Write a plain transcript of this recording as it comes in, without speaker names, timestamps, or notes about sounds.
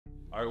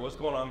All right, what's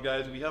going on,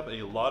 guys? We have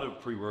a lot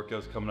of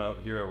pre-workouts coming out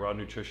here at Raw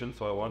Nutrition,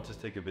 so I wanted to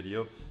take a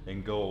video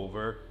and go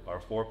over our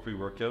 4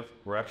 pre-workouts.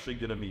 We're actually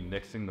going to be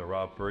nixing the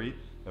raw pre,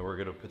 and we're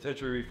going to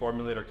potentially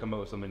reformulate or come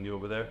out with something new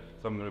over there.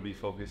 So I'm going to be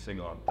focusing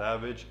on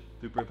Savage,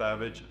 Super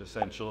Savage,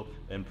 Essential,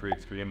 and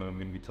Pre-Extreme, and I'm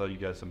going to be telling you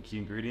guys some key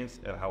ingredients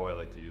and how I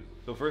like to use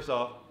it. So first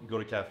off, go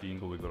to caffeine,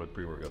 what we go to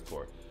pre-workout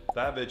for.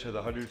 Savage has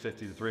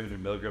 150 to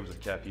 300 milligrams of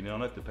caffeine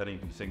on it, depending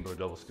if you single or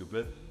double scoop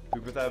it.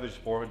 Super Savage is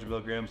 400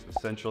 milligrams,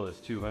 Essential is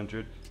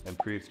 200, and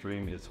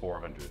Pre-Extreme is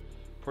 400.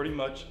 Pretty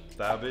much,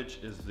 Savage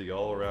is the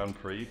all-around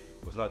pre,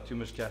 with not too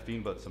much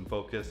caffeine, but some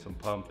focus, some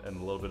pump, and a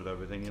little bit of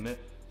everything in it.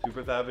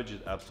 Super Savage is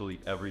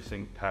absolutely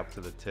everything packed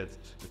to the tits.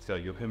 It's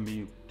got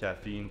yohimbine,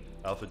 caffeine,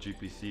 alpha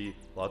GPC,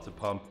 lots of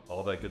pump,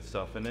 all that good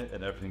stuff in it,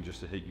 and everything just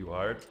to hit you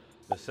hard.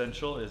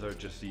 Essential are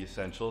just the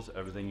essentials,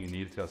 everything you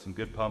need. It's got some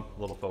good pump, a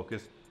little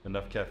focus,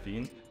 enough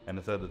caffeine, and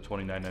it's at the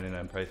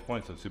 $29.99 price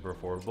point, so it's super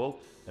affordable.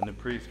 And the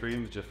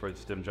Pre-Extreme is just for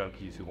stim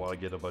junkies who want to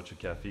get a bunch of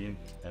caffeine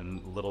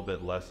and a little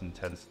bit less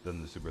intense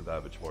than the Super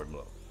Savage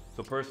formula.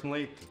 So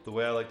personally, the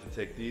way I like to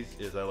take these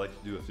is I like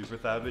to do a Super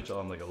Savage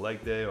on like a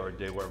leg day or a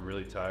day where I'm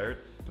really tired,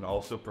 and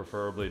also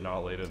preferably not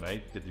late at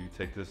night. If you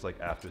take this like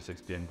after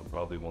 6 p.m., you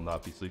probably will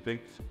not be sleeping.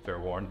 Fair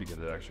warning, because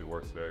it actually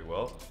works very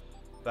well.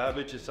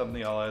 Savage is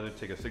something I'll either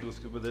take a single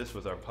scoop of this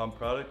with our pump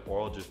product, or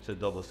I'll just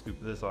double scoop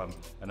this on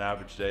an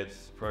average day.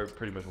 It's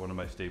pretty much one of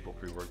my staple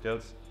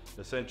pre-workouts.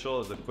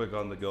 Essential is a quick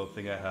on-the-go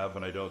thing I have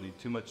when I don't need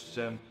too much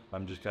stim.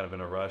 I'm just kind of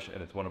in a rush,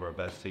 and it's one of our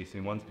best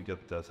tasting ones because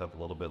it does have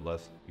a little bit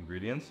less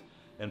ingredients.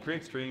 And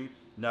Pre-Extreme,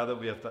 now that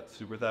we have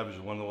Super Savage,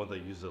 is one of the ones I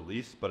use the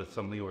least, but it's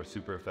something where it's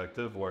super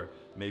effective, where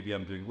maybe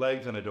I'm doing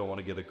legs and I don't want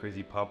to get a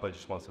crazy pump, I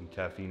just want some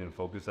caffeine and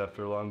focus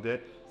after a long day,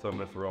 so I'm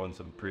going to throw in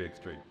some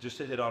Pre-Extreme. Just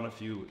to hit on a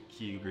few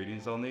key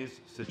ingredients on these,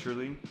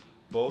 citrulline.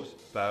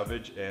 Both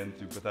Savage and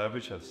Super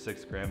Savage have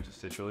 6 grams of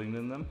citrulline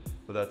in them,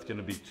 so that's going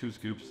to be 2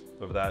 scoops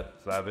of that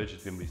Savage.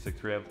 It's going to be 6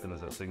 grams, and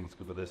there's a single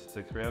scoop of this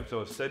 6 grams.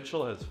 So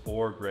Essential has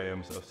 4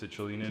 grams of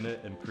citrulline in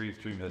it, and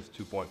Pre-Extreme has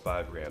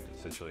 2.5 grams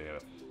of citrulline in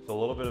it. So a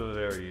little bit of a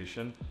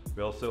variation.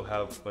 We also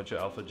have a bunch of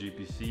alpha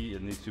GPC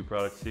in these 2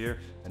 products here,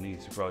 and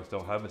these 2 products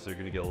don't have it, so you're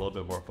going to get a little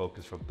bit more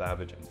focus from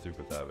Savage and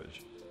Super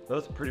Savage.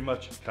 That's pretty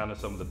much kind of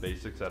some of the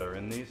basics that are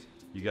in these.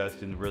 You guys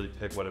can really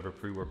pick whatever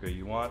pre-workout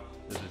you want.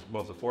 This is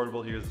most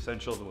affordable. Here's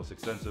Essential, the most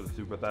expensive,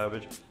 Super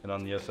Savage, and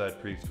on the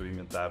outside, Pre-Extreme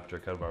and Savage are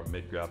kind of our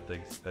mid-gram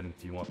things, depending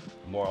if you want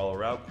more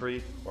all-around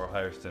pre or a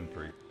higher stim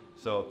pre.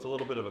 So it's a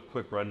little bit of a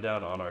quick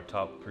rundown on our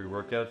top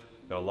pre-workouts.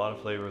 Got a lot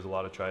of flavors, a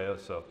lot of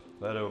tryouts, so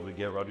head over to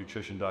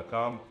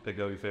getrawnutrition.com, pick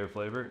out your favorite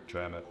flavor,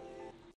 try them out.